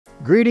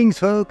Greetings,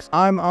 folks.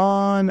 I'm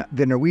on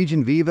the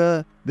Norwegian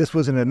Viva. This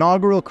was an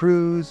inaugural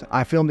cruise.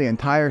 I filmed the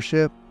entire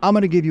ship. I'm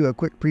going to give you a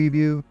quick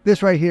preview.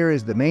 This right here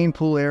is the main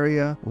pool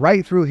area.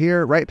 Right through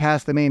here, right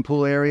past the main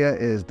pool area,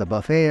 is the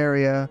buffet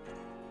area.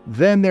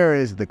 Then there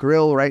is the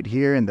grill right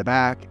here in the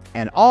back.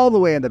 And all the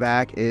way in the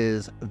back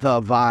is the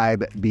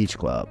Vibe Beach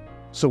Club.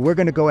 So we're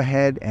going to go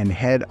ahead and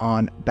head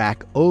on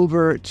back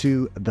over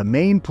to the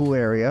main pool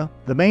area.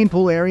 The main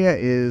pool area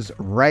is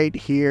right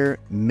here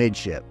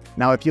midship.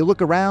 Now, if you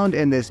look around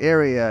in this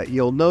area,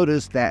 you'll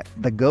notice that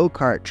the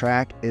go-kart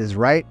track is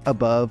right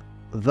above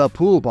the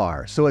pool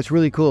bar. So it's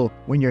really cool.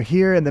 When you're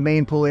here in the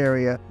main pool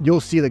area,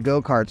 you'll see the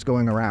go-karts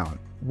going around.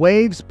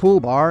 Waves Pool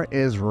Bar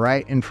is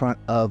right in front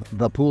of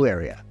the pool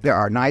area. There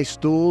are nice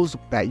stools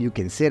that you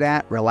can sit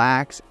at,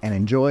 relax, and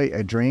enjoy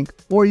a drink,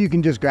 or you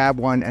can just grab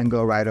one and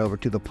go right over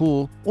to the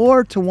pool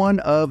or to one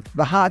of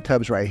the hot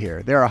tubs right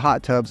here. There are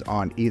hot tubs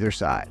on either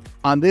side.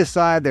 On this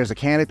side, there's a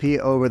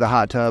canopy over the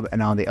hot tub,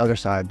 and on the other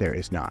side, there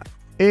is not.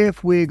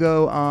 If we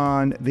go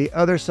on the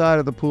other side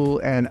of the pool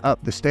and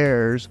up the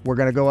stairs, we're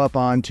going to go up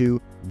onto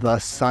the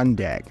sun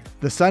deck.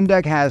 The sun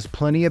deck has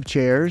plenty of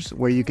chairs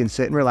where you can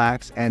sit and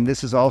relax, and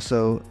this is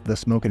also the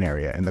smoking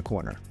area in the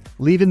corner.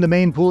 Leaving the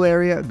main pool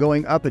area,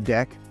 going up a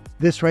deck,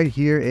 this right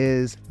here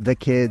is the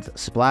kids'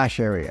 splash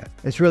area.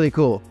 It's really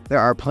cool. There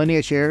are plenty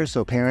of chairs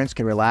so parents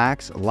can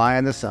relax, lie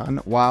in the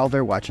sun while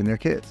they're watching their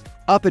kids.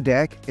 Up a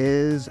deck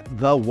is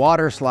the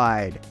water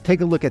slide. Take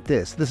a look at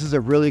this. This is a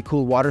really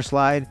cool water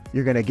slide.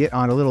 You're gonna get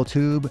on a little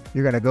tube,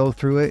 you're gonna go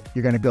through it,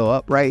 you're gonna go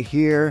up right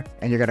here,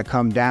 and you're gonna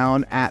come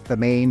down at the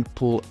main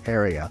pool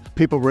area.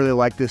 People really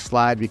like this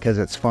slide because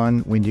it's fun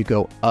when you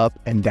go up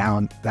and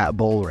down that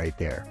bowl right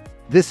there.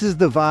 This is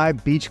the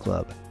Vibe Beach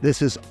Club.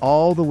 This is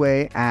all the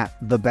way at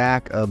the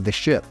back of the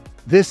ship.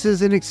 This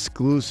is an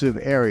exclusive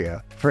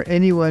area for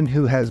anyone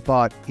who has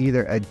bought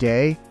either a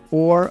day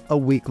or a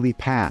weekly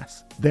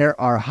pass. There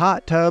are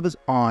hot tubs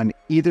on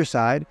either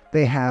side.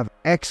 They have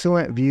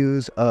excellent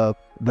views of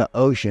the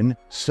ocean,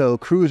 so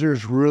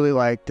cruisers really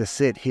like to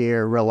sit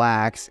here,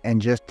 relax,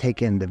 and just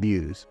take in the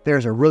views.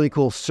 There's a really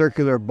cool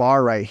circular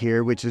bar right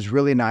here, which is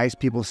really nice.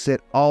 People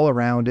sit all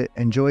around it,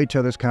 enjoy each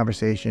other's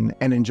conversation,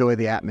 and enjoy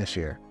the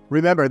atmosphere.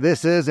 Remember,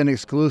 this is an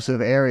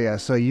exclusive area,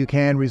 so you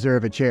can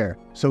reserve a chair.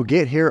 So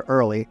get here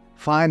early,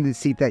 find the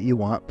seat that you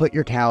want, put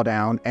your towel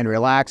down, and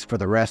relax for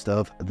the rest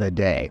of the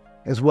day.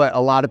 Is what a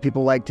lot of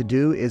people like to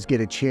do, is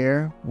get a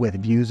chair with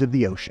views of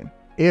the ocean.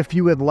 If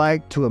you would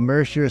like to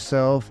immerse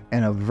yourself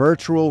in a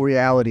virtual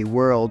reality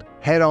world,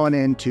 head on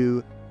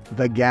into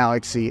the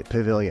Galaxy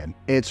Pavilion.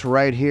 It's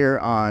right here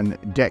on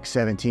deck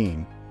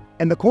 17.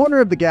 In the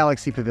corner of the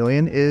Galaxy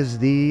Pavilion is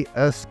the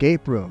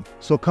escape room.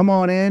 So come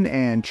on in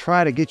and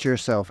try to get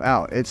yourself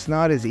out. It's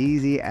not as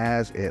easy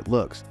as it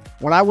looks.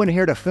 When I went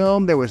here to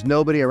film, there was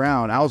nobody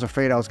around. I was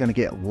afraid I was going to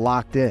get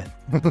locked in.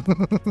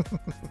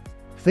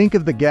 Think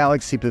of the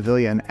Galaxy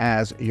Pavilion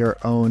as your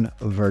own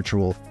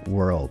virtual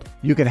world.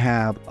 You can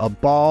have a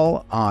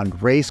ball on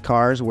race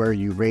cars where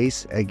you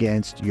race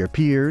against your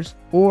peers,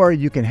 or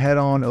you can head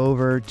on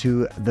over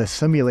to the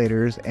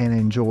simulators and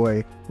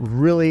enjoy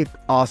really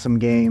awesome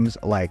games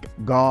like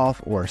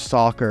golf or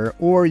soccer,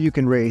 or you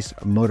can race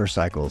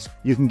motorcycles.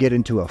 You can get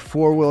into a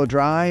four-wheel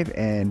drive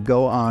and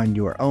go on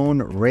your own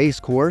race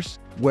course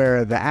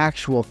where the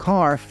actual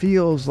car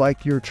feels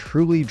like you're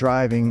truly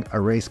driving a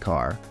race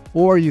car.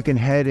 Or you can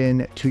head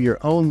in to your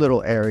own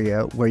little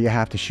area where you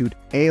have to shoot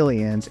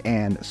aliens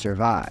and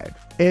survive.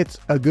 It's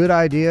a good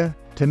idea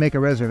to make a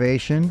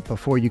reservation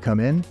before you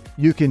come in.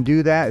 You can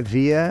do that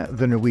via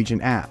the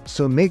Norwegian app,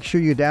 so make sure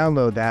you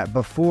download that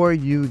before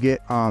you get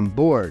on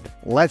board.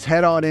 Let's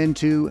head on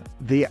into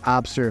the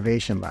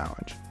observation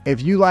lounge.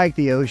 If you like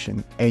the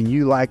ocean and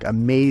you like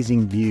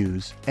amazing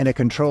views and a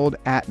controlled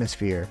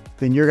atmosphere,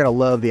 then you're gonna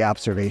love the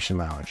observation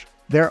lounge.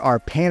 There are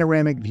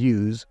panoramic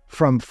views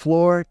from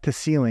floor to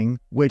ceiling,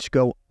 which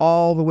go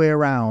all the way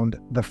around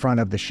the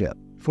front of the ship.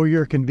 For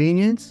your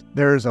convenience,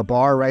 there's a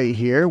bar right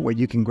here where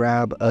you can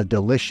grab a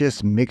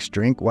delicious mixed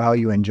drink while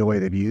you enjoy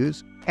the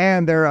views.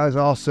 And there is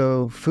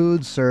also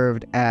food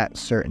served at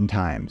certain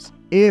times.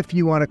 If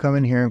you want to come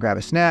in here and grab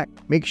a snack,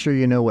 make sure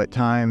you know what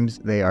times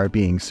they are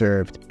being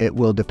served. It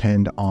will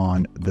depend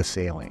on the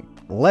sailing.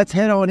 Let's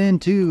head on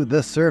into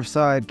the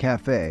Surfside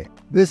Cafe.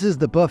 This is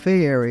the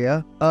buffet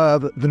area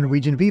of the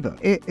Norwegian Viva.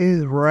 It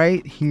is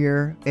right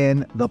here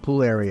in the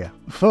pool area.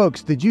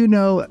 Folks, did you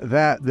know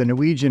that the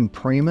Norwegian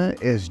Prima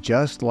is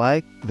just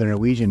like the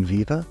Norwegian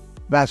Viva?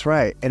 That's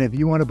right, and if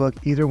you want to book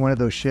either one of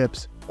those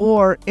ships,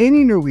 or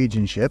any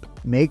Norwegian ship,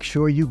 make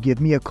sure you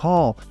give me a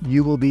call.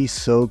 You will be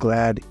so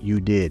glad you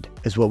did.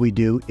 As what we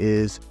do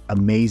is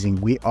amazing.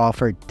 We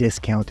offer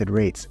discounted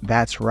rates.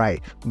 That's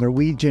right.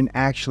 Norwegian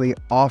actually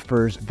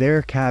offers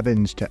their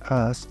cabins to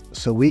us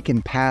so we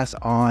can pass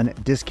on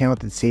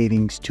discounted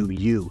savings to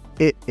you.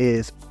 It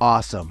is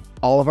awesome.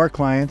 All of our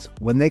clients,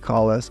 when they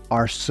call us,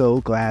 are so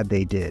glad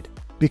they did,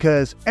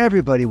 because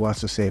everybody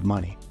wants to save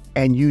money,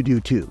 and you do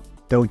too.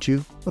 Don't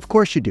you? Of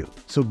course you do.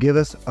 So give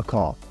us a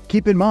call.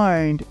 Keep in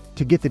mind,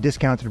 to get the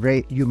discounted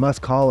rate, you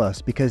must call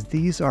us because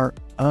these are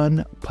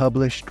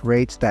unpublished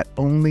rates that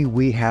only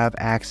we have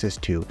access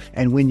to.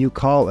 And when you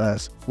call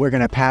us, we're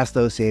going to pass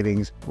those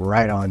savings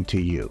right on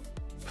to you.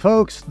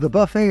 Folks, the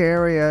buffet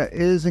area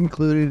is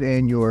included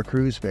in your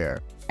cruise fare,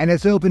 and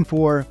it's open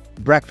for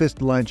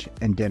breakfast, lunch,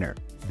 and dinner.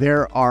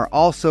 There are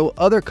also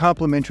other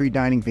complimentary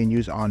dining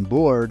venues on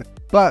board,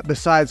 but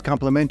besides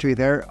complimentary,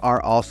 there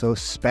are also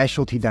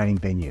specialty dining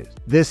venues.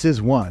 This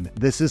is one.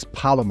 This is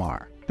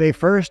Palomar. They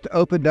first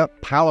opened up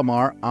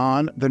Palomar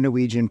on the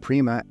Norwegian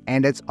Prima,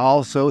 and it's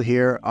also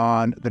here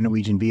on the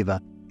Norwegian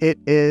Viva. It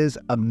is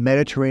a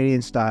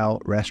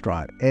Mediterranean-style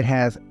restaurant. It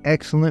has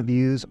excellent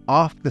views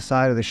off the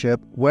side of the ship,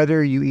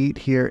 whether you eat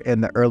here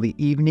in the early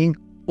evening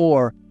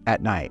or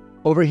at night.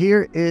 Over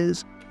here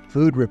is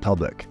Food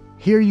Republic.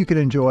 Here you can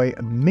enjoy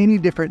many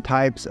different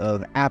types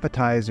of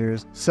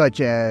appetizers, such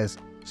as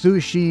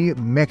sushi,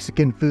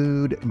 Mexican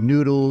food,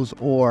 noodles,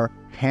 or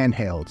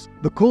handhelds.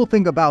 The cool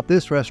thing about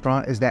this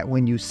restaurant is that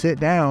when you sit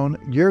down,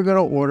 you're going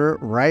to order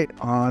right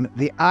on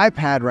the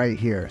iPad right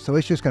here. So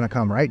it's just going to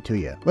come right to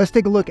you. Let's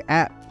take a look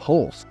at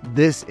Pulse.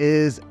 This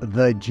is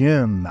the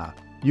gym.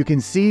 You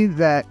can see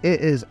that it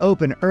is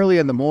open early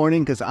in the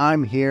morning because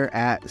I'm here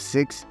at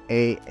 6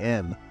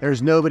 a.m.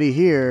 There's nobody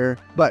here,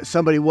 but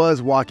somebody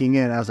was walking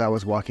in as I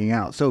was walking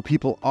out. So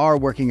people are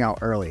working out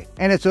early,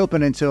 and it's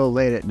open until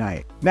late at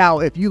night. Now,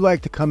 if you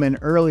like to come in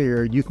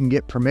earlier, you can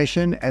get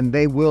permission and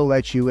they will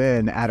let you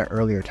in at an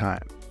earlier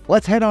time.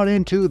 Let's head on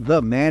into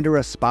the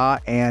Mandara Spa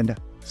and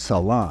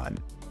Salon.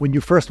 When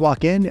you first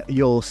walk in,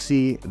 you'll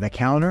see the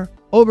counter.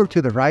 Over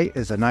to the right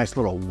is a nice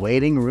little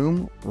waiting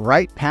room.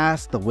 Right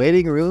past the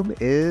waiting room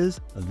is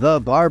the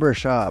barber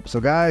shop. So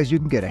guys, you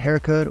can get a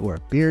haircut or a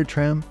beard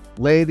trim.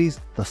 Ladies,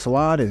 the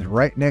salon is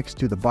right next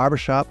to the barber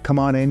shop. Come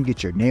on in,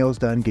 get your nails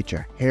done, get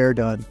your hair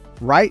done.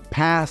 Right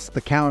past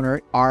the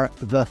counter are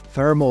the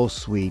thermal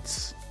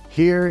suites.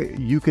 Here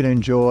you can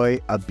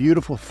enjoy a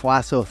beautiful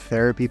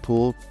thalassotherapy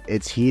pool.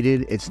 It's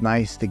heated, it's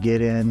nice to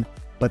get in.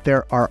 But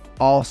there are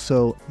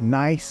also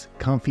nice,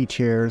 comfy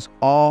chairs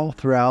all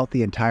throughout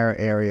the entire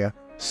area.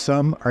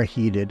 Some are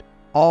heated.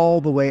 All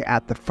the way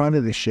at the front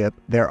of the ship,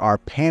 there are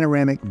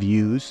panoramic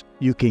views.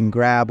 You can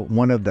grab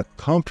one of the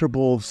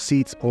comfortable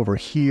seats over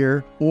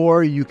here,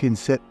 or you can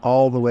sit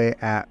all the way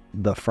at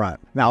the front.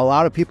 Now, a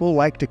lot of people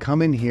like to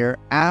come in here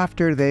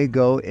after they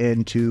go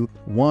into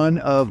one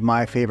of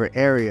my favorite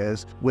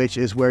areas, which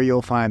is where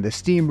you'll find the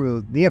steam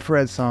room, the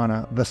infrared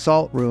sauna, the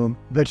salt room,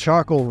 the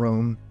charcoal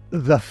room,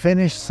 the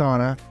Finnish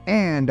sauna,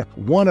 and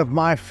one of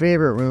my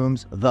favorite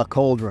rooms, the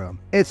cold room.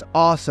 It's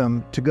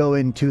awesome to go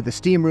into the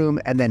steam room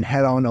and then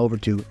head on over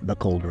to the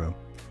cold room.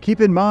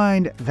 Keep in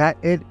mind that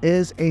it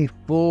is a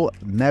full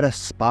meta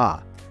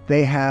spa.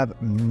 They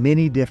have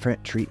many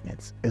different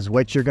treatments.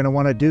 What you're going to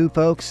want to do,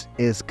 folks,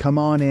 is come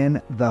on in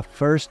the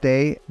first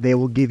day. They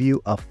will give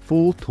you a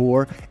full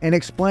tour and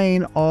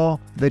explain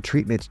all the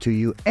treatments to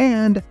you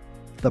and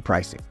the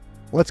pricing.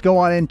 Let's go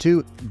on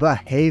into the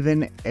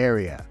Haven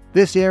area.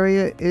 This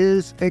area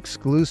is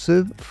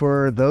exclusive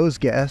for those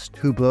guests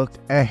who booked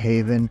a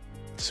Haven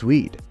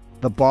suite.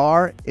 The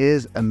bar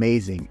is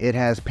amazing. It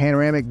has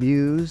panoramic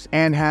views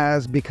and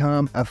has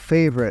become a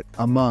favorite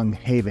among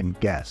Haven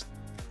guests.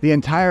 The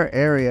entire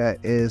area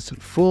is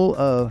full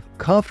of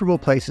comfortable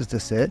places to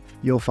sit.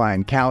 You'll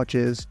find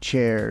couches,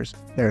 chairs.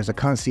 There's a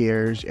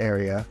concierge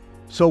area.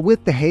 So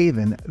with the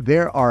Haven,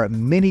 there are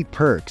many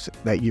perks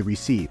that you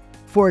receive.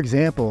 For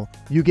example,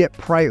 you get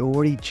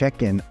priority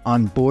check-in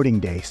on boarding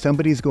day.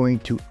 Somebody's going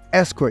to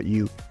escort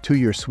you to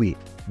your suite.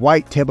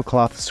 White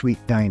tablecloth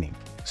suite dining.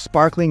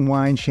 Sparkling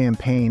wine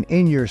champagne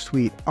in your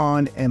suite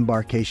on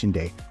embarkation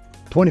day.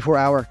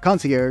 24-hour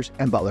concierge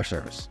and butler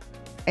service.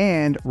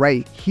 And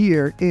right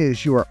here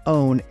is your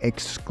own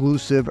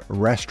exclusive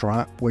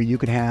restaurant where you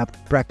can have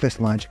breakfast,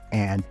 lunch,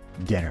 and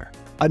dinner.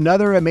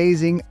 Another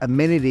amazing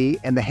amenity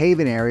in the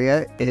Haven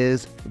area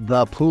is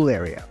the pool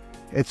area.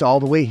 It's all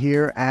the way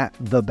here at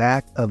the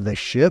back of the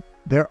ship.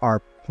 There are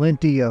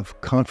plenty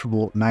of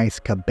comfortable, nice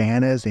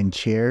cabanas and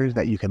chairs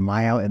that you can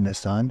lie out in the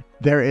sun.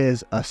 There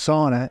is a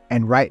sauna,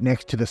 and right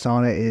next to the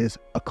sauna is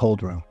a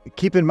cold room.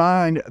 Keep in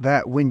mind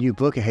that when you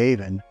book a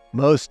Haven,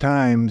 most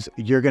times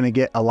you're going to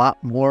get a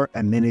lot more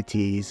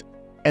amenities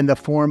in the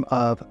form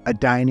of a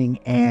dining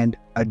and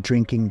a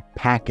drinking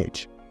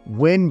package.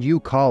 When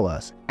you call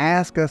us,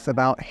 ask us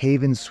about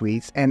Haven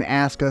Suites and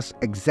ask us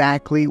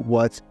exactly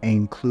what's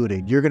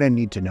included. You're going to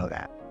need to know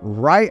that.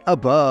 Right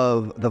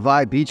above the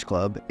Vibe Beach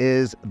Club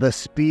is the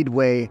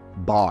Speedway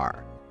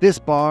Bar. This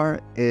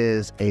bar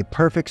is a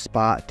perfect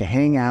spot to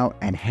hang out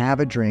and have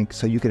a drink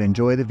so you can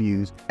enjoy the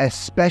views,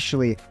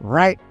 especially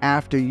right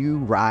after you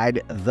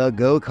ride the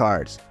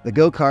go-karts. The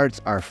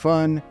go-karts are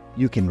fun.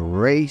 You can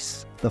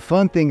race. The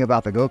fun thing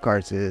about the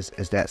go-karts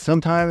is that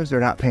sometimes they're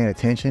not paying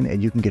attention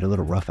and you can get a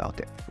little rough out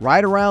there.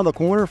 Right around the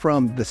corner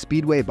from the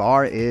Speedway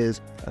Bar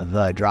is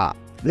the Drop.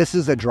 This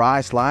is a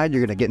dry slide.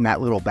 You're going to get in that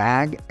little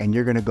bag and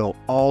you're going to go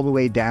all the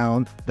way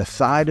down the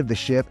side of the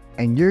ship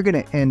and you're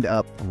going to end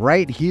up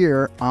right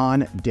here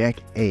on deck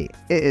 8.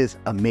 It is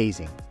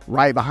amazing.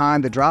 Right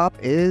behind the Drop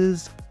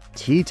is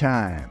Tea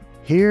Time.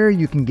 Here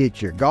you can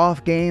get your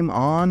golf game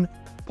on,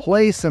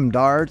 play some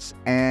darts,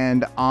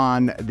 and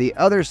on the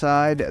other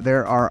side,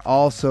 there are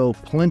also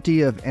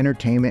plenty of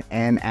entertainment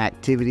and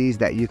activities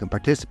that you can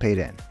participate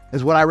in.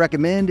 What I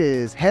recommend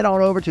is head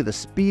on over to the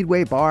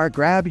Speedway bar,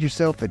 grab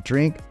yourself a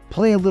drink,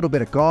 play a little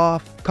bit of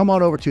golf, come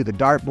on over to the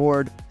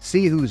dartboard,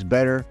 see who's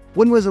better.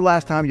 When was the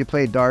last time you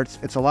played darts?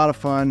 It's a lot of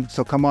fun,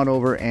 so come on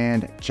over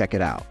and check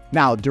it out.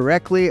 Now,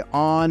 directly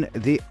on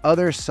the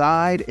other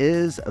side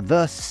is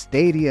the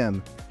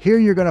stadium. Here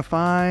you're gonna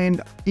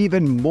find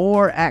even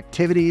more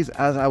activities.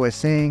 As I was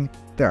saying,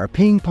 there are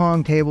ping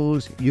pong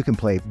tables, you can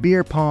play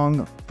beer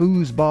pong,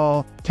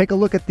 foosball. Take a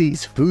look at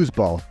these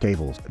foosball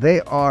tables.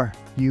 They are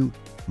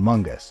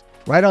humongous.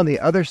 Right on the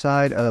other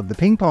side of the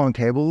ping pong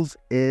tables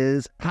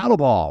is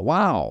paddleball.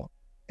 Wow,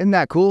 isn't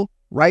that cool?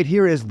 Right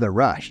here is the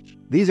Rush.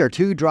 These are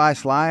 2 dry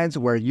slides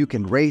where you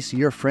can race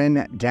your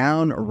friend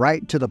down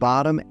right to the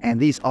bottom, and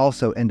these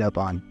also end up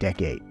on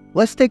deck 8.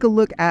 Let's take a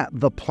look at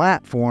the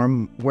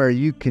platform where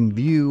you can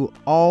view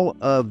all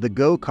of the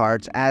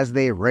go-karts as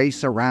they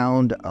race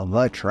around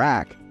the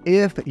track.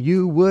 If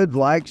you would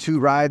like to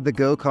ride the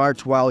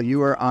go-karts while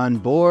you are on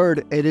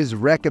board, it is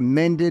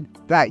recommended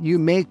that you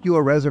make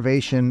your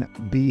reservation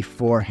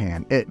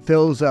beforehand. It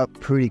fills up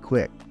pretty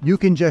quick. You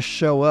can just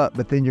show up,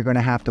 but then you're going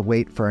to have to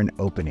wait for an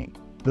opening.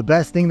 The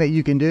best thing that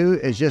you can do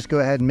is just go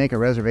ahead and make a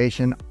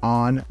reservation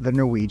on the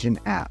Norwegian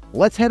app.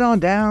 Let's head on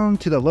down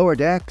to the lower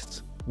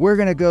decks. We're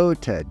gonna go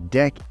to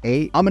deck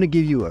 8. I'm gonna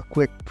give you a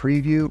quick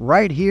preview.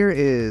 Right here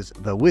is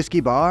the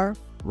whiskey bar.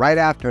 Right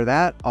after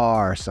that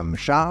are some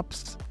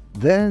shops.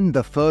 Then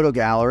the photo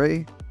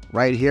gallery.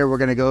 Right here, we're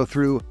gonna go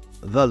through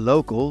the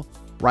local.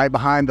 Right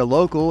behind the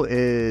local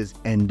is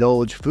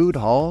Indulge Food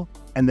Hall.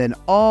 And then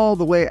all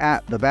the way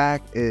at the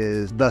back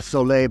is the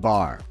Soleil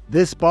Bar.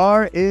 This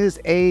bar is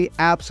an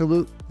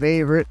absolute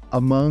favorite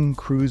among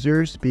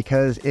cruisers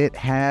because it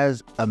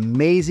has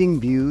amazing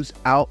views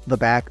out the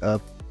back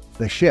of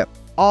the ship.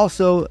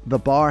 Also, the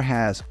bar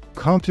has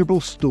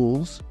comfortable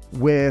stools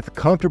with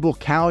comfortable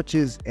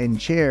couches and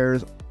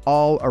chairs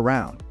all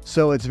around.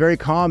 So it's very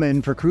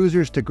common for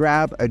cruisers to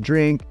grab a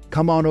drink,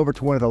 come on over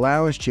to one of the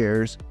lounge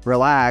chairs,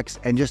 relax,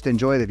 and just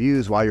enjoy the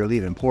views while you're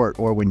leaving port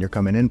or when you're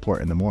coming in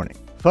port in the morning.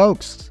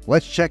 Folks,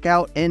 let's check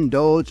out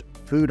Indulge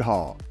Food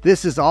Hall.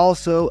 This is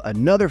also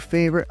another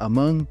favorite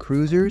among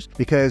cruisers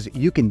because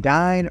you can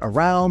dine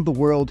around the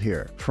world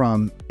here,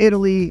 from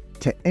Italy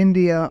to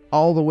India,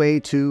 all the way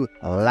to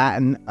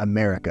Latin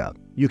America.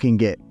 You can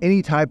get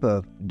any type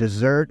of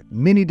dessert,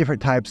 many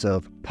different types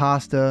of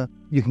pasta.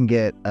 You can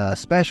get a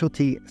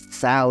specialty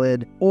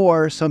salad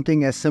or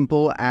something as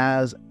simple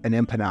as an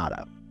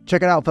empanada.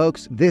 Check it out,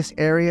 folks. This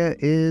area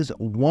is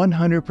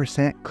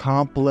 100%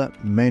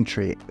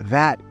 complimentary.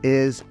 That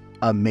is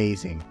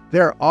amazing.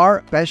 There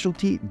are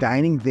specialty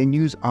dining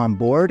venues on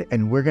board,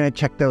 and we're going to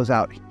check those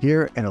out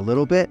here in a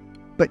little bit.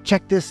 But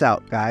check this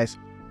out, guys.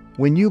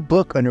 When you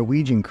book a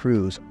Norwegian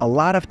cruise, a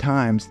lot of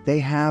times they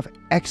have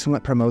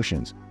excellent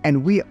promotions,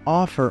 and we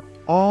offer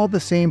all the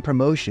same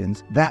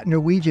promotions that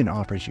Norwegian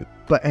offers you.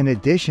 But in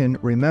addition,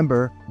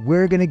 remember,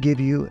 we're going to give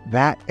you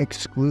that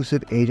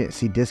exclusive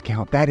agency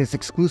discount that is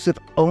exclusive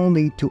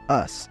only to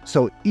us.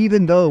 So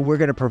even though we're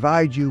going to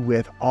provide you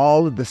with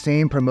all of the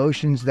same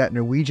promotions that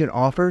Norwegian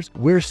offers,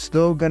 we're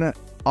still going to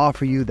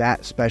offer you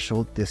that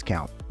special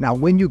discount. Now,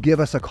 when you give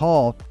us a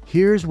call,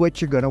 here's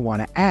what you're going to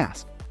want to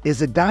ask.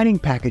 Is a dining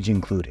package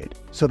included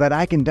so that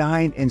I can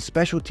dine in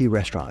specialty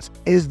restaurants?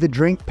 Is the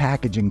drink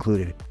package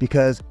included?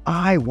 Because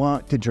I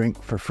want to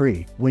drink for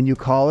free. When you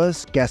call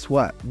us, guess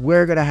what?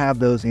 We're going to have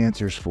those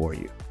answers for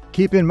you.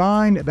 Keep in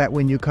mind that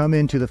when you come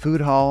into the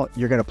food hall,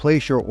 you're going to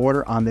place your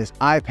order on this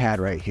iPad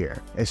right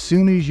here. As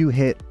soon as you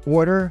hit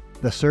order,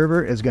 the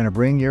server is going to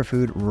bring your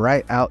food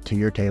right out to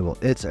your table.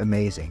 It's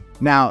amazing.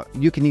 Now,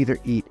 you can either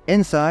eat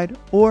inside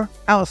or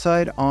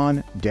outside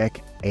on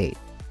deck 8.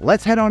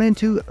 Let's head on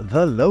into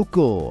the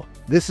local.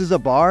 This is a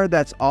bar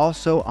that's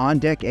also on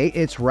deck 8.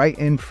 It's right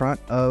in front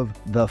of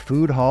the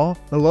food hall.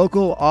 The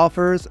local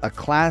offers a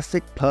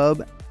classic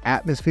pub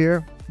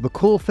atmosphere. The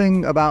cool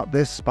thing about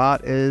this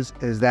spot is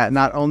that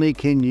not only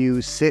can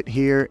you sit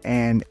here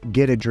and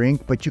get a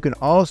drink, but you can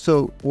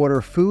also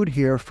order food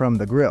here from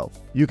the grill.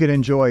 You can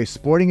enjoy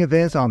sporting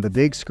events on the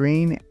big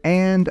screen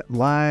and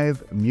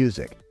live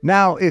music.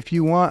 Now, if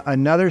you want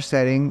another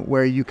setting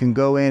where you can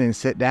go in and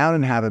sit down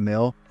and have a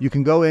meal, you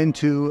can go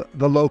into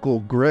the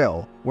local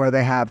grill where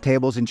they have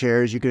tables and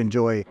chairs. You can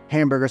enjoy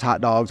hamburgers,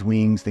 hot dogs,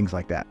 wings, things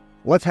like that.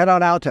 Let's head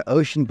on out to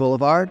Ocean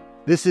Boulevard.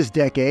 This is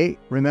deck 8.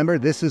 Remember,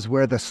 this is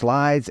where the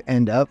slides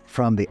end up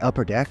from the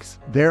upper decks.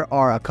 There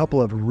are a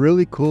couple of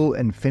really cool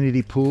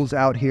infinity pools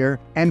out here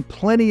and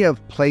plenty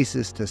of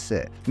places to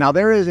sit. Now,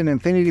 there is an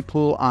infinity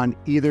pool on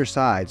either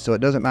side, so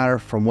it doesn't matter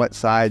from what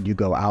side you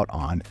go out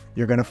on.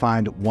 You're going to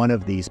find one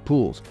of these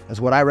pools.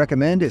 As what I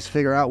recommend is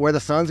figure out where the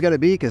sun's going to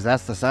be, because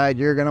that's the side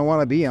you're going to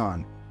want to be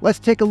on. Let's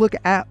take a look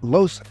at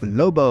Los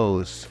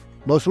Lobos.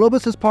 Los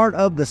Lobos is part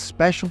of the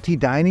specialty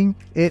dining.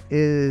 It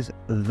is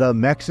the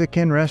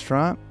Mexican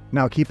restaurant.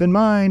 Now keep in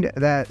mind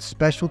that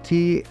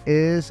specialty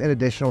is an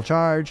additional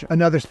charge.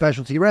 Another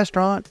specialty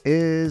restaurant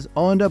is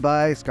Onda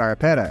by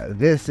Scarpetta.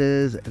 This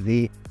is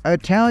the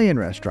Italian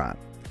restaurant.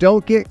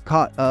 Don't get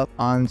caught up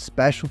on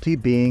specialty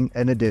being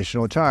an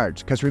additional charge,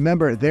 because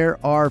remember, there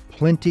are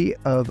plenty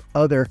of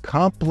other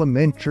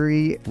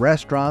complimentary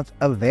restaurants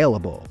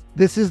available.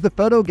 This is the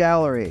photo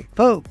gallery.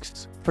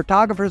 Folks,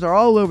 photographers are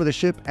all over the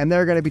ship and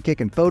they're going to be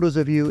taking photos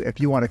of you. If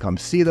you want to come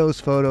see those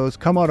photos,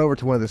 come on over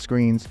to one of the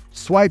screens,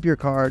 swipe your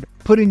card,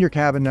 put in your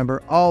cabin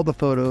number, all the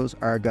photos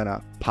are going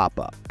to pop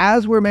up.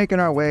 As we're making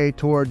our way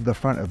toward the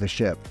front of the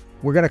ship,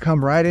 we're going to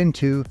come right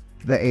into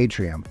the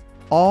atrium.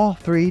 All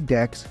 3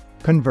 decks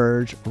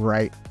converge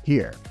right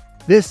here.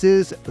 This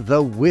is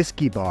the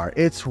whiskey bar.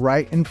 It's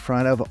right in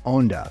front of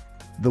Onda.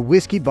 The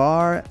whiskey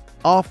bar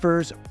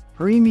offers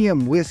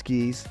premium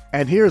whiskeys,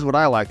 and here's what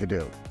I like to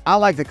do. I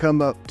like to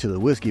come up to the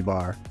whiskey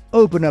bar,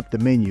 open up the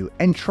menu,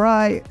 and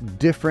try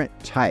different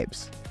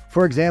types.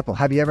 For example,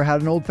 have you ever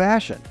had an old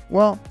fashioned?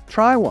 Well,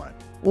 try one.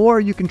 Or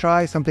you can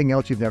try something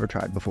else you've never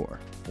tried before.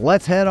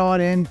 Let's head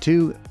on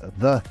into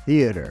the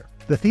theater.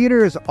 The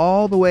theater is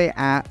all the way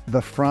at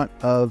the front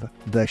of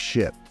the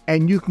ship,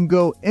 and you can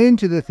go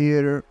into the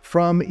theater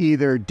from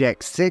either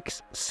deck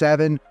 6,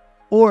 7,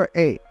 or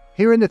 8.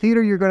 Here in the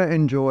theater, you're going to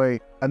enjoy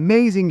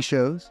amazing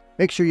shows.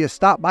 Make sure you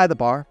stop by the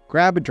bar,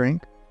 grab a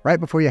drink right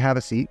before you have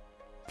a seat.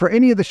 For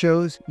any of the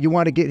shows, you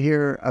want to get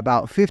here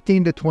about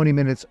 15 to 20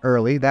 minutes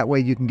early. That way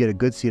you can get a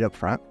good seat up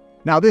front.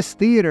 Now this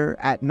theater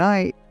at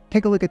night,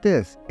 take a look at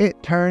this.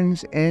 It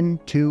turns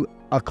into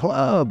a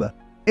club.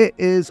 It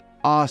is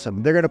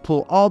awesome. They're going to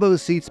pull all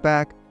those seats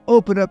back,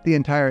 open up the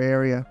entire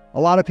area.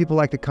 A lot of people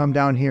like to come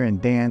down here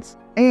and dance.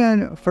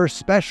 And for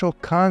special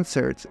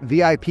concerts,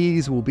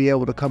 VIPs will be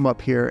able to come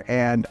up here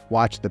and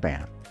watch the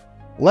band.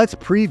 Let's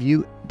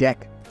preview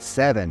deck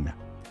 7.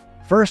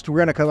 First, we're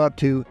going to come up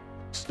to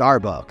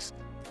Starbucks,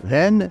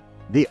 then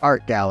the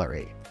Art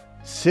Gallery,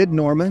 Sid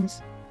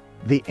Norman's,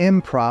 the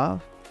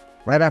Improv.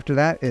 Right after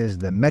that is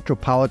the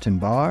Metropolitan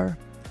Bar,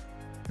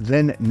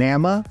 then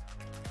Nama,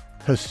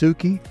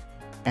 Hasuki,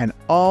 and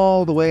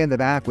all the way in the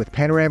back with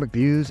panoramic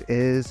views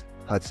is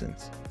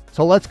Hudson's.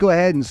 So let's go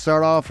ahead and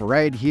start off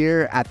right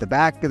here at the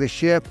back of the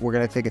ship. We're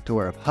going to take a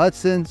tour of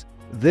Hudson's.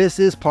 This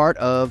is part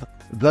of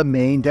the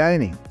main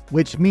dining,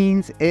 which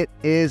means it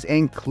is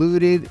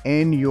included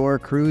in your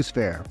cruise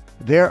fare.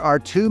 There are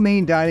 2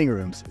 main dining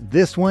rooms.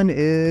 This one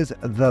is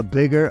the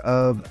bigger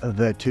of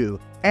the 2,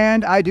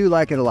 and I do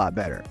like it a lot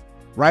better.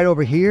 Right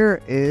over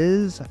here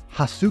is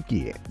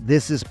Hasuki.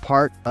 This is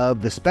part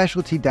of the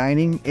specialty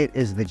dining. It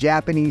is the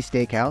Japanese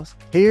steakhouse.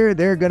 Here,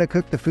 they're going to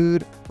cook the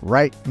food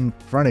right in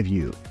front of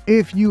you.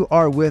 If you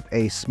are with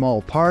a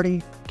small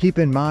party, keep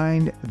in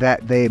mind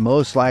that they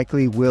most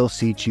likely will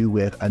seat you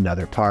with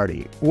another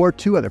party or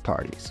 2 other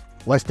parties.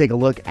 Let's take a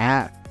look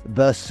at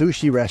the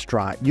sushi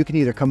restaurant. You can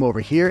either come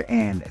over here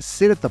and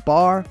sit at the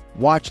bar,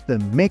 watch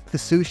them make the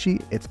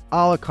sushi. It's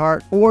a la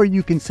carte, or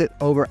you can sit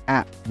over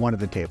at one of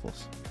the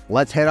tables.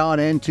 Let's head on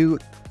into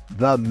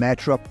the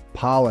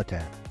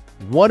Metropolitan.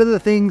 One of the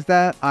things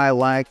that I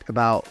liked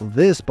about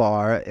this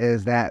bar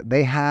is that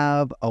they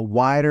have a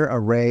wider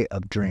array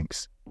of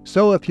drinks.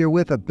 So if you're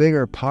with a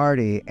bigger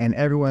party and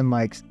everyone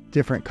likes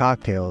different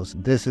cocktails,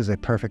 this is a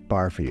perfect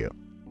bar for you.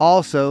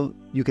 Also,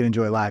 you can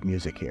enjoy live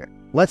music here.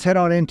 Let's head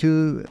on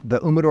into the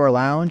Humidor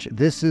Lounge.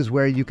 This is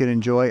where you can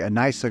enjoy a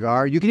nice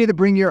cigar. You can either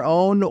bring your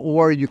own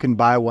or you can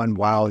buy one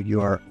while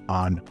you're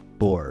on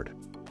board.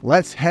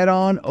 Let's head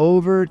on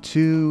over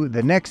to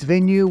the next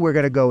venue. We're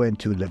going to go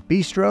into the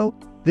Bistro.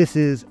 This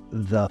is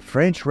the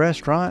French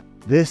restaurant.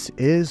 This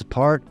is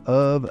part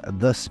of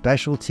the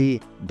specialty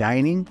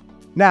dining.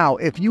 Now,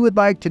 if you would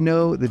like to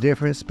know the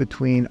difference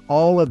between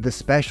all of the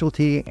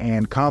specialty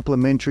and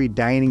complimentary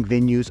dining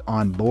venues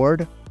on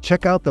board,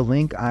 check out the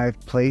link I've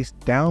placed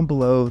down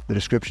below the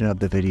description of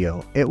the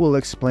video. It will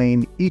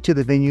explain each of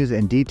the venues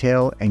in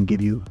detail and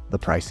give you the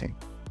pricing.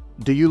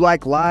 Do you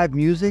like live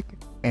music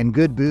and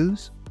good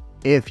booze?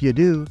 If you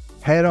do,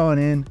 head on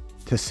in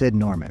to Sid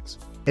Norman's.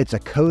 It's a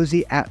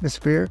cozy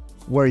atmosphere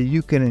where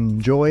you can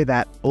enjoy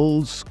that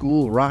old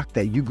school rock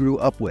that you grew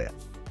up with.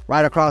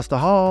 Right across the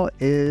hall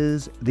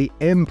is the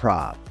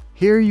Improv.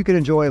 Here you can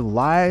enjoy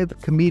live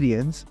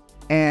comedians,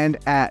 and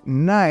at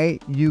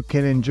night you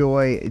can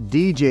enjoy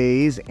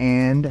DJs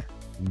and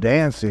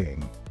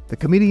dancing. The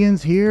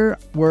comedians here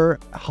were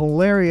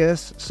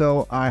hilarious,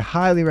 so I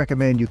highly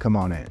recommend you come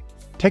on in.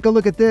 Take a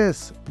look at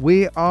this.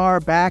 We are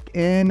back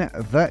in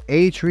the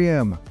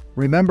atrium.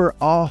 Remember,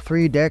 all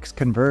 3 decks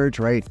converge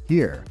right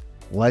here.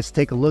 Let's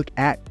take a look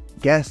at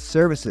guest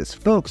services.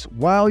 Folks,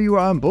 while you are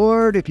on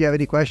board, if you have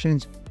any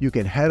questions, you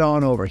can head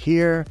on over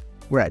here.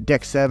 We're at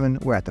deck 7.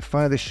 We're at the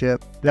front of the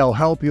ship. They'll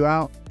help you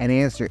out and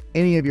answer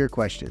any of your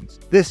questions.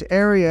 This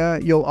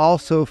area, you'll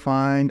also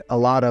find a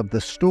lot of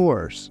the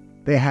stores.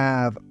 They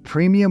have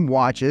premium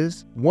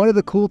watches. One of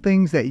the cool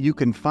things that you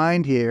can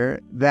find here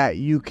that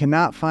you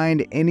cannot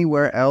find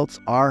anywhere else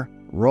are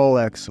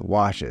Rolex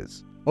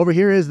watches. Over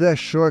here is the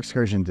shore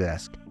excursion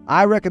desk.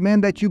 I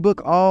recommend that you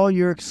book all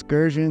your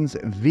excursions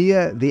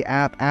via the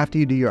app after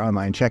you do your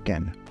online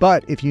check-in.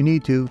 But if you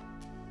need to,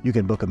 you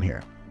can book them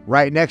here.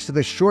 Right next to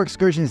the shore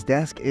excursions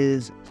desk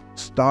is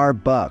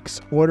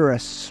Starbucks. Order a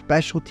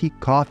specialty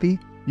coffee.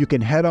 You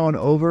can head on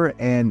over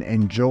and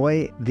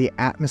enjoy the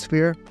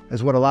atmosphere.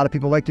 As what a lot of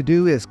people like to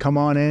do is come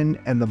on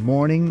in the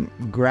morning,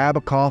 grab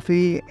a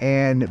coffee,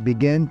 and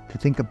begin to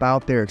think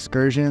about their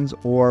excursions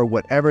or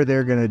whatever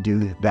they're going to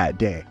do that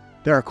day.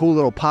 There are cool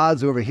little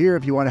pods over here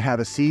if you want to have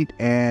a seat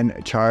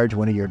and charge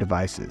one of your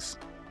devices.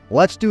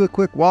 Let's do a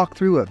quick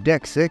walkthrough of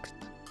Deck 6.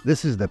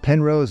 This is the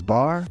Penrose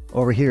Bar.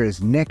 Over here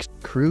is Next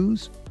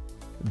Cruise.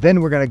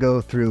 Then we're going to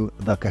go through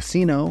the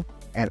casino,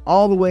 and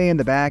all the way in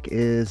the back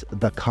is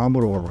the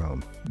Commodore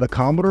Room. The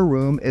Commodore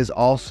Room is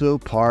also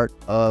part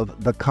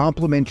of the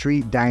complimentary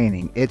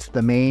dining. It's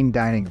the main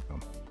dining room.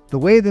 The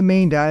way the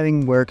main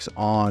dining works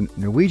on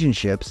Norwegian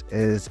ships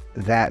is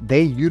that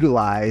they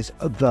utilize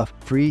the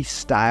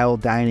freestyle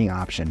dining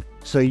option.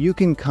 So you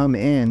can come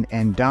in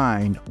and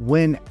dine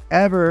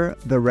whenever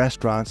the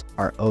restaurants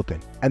are open.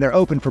 And they're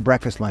open for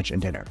breakfast, lunch,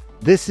 and dinner.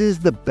 This is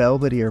the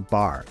Belvedere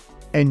Bar.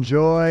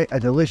 Enjoy a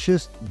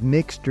delicious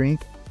mixed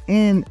drink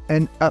in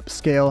an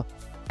upscale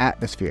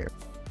atmosphere.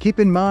 Keep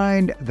in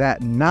mind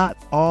that not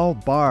all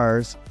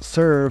bars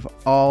serve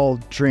all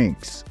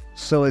drinks.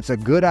 So it's a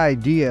good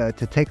idea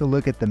to take a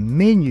look at the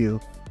menu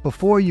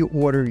before you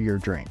order your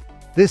drink.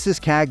 This is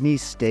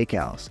Cagney's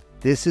Steakhouse.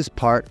 This is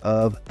part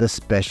of the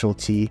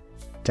specialty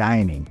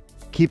dining.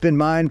 Keep in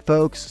mind,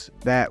 folks,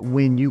 that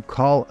when you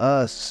call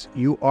us,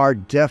 you are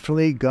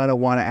definitely gonna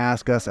wanna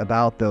ask us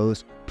about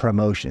those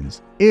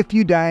promotions. If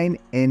you dine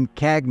in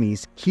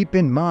Cagney's, keep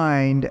in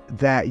mind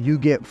that you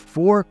get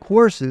 4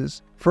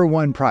 courses for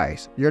one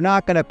price. You're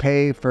not gonna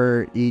pay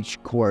for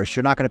each course.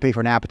 You're not gonna pay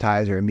for an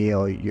appetizer, a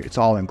meal, it's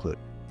all included.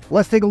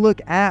 Let's take a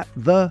look at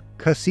the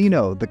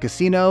casino. The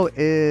casino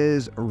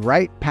is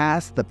right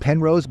past the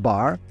Penrose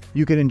Bar.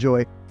 You can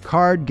enjoy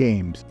card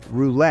games,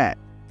 roulette,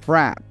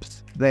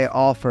 craps. They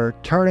offer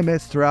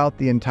tournaments throughout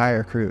the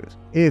entire cruise.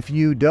 If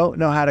you don't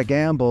know how to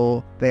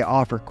gamble, they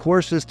offer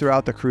courses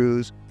throughout the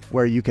cruise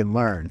where you can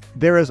learn.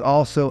 There is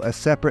also a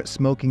separate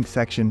smoking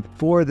section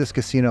for this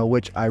casino,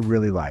 which I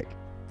really like.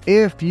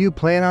 If you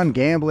plan on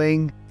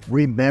gambling,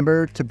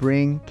 remember to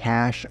bring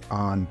cash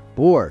on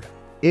board.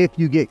 If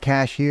you get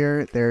cash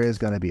here, there is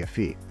going to be a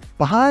fee.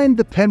 Behind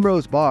the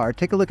Penrose Bar,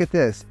 take a look at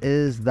this,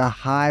 is the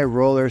high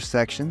roller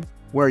section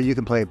where you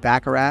can play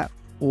Baccarat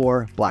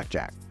or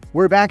Blackjack.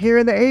 We're back here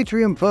in the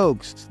atrium,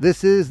 folks.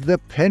 This is the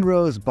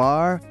Penrose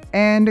Bar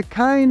and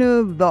kind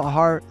of the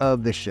heart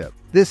of the ship.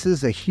 This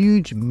is a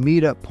huge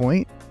meetup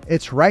point.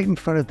 It's right in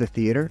front of the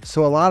theater,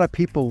 so a lot of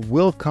people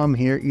will come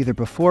here either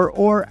before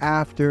or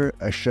after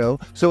a show,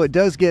 so it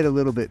does get a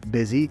little bit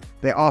busy.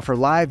 They offer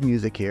live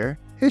music here.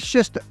 It's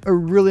just a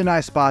really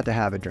nice spot to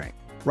have a drink.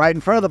 Right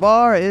in front of the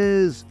bar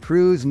is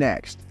Cruise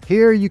Next.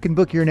 Here you can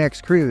book your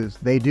next cruise.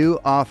 They do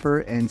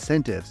offer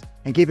incentives.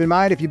 And keep in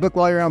mind, if you book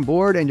while you're on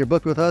board and you're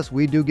booked with us,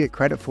 we do get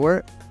credit for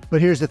it.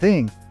 But here's the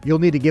thing, you'll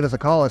need to give us a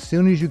call as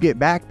soon as you get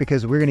back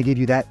because we're gonna give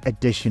you that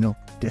additional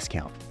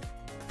discount.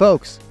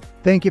 Folks,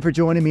 thank you for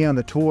joining me on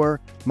the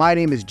tour. My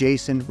name is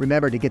Jason.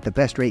 Remember, to get the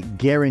best rate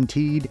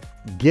guaranteed,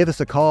 give us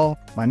a call.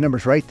 My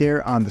number's right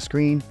there on the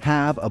screen.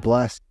 Have a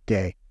blessed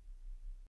day.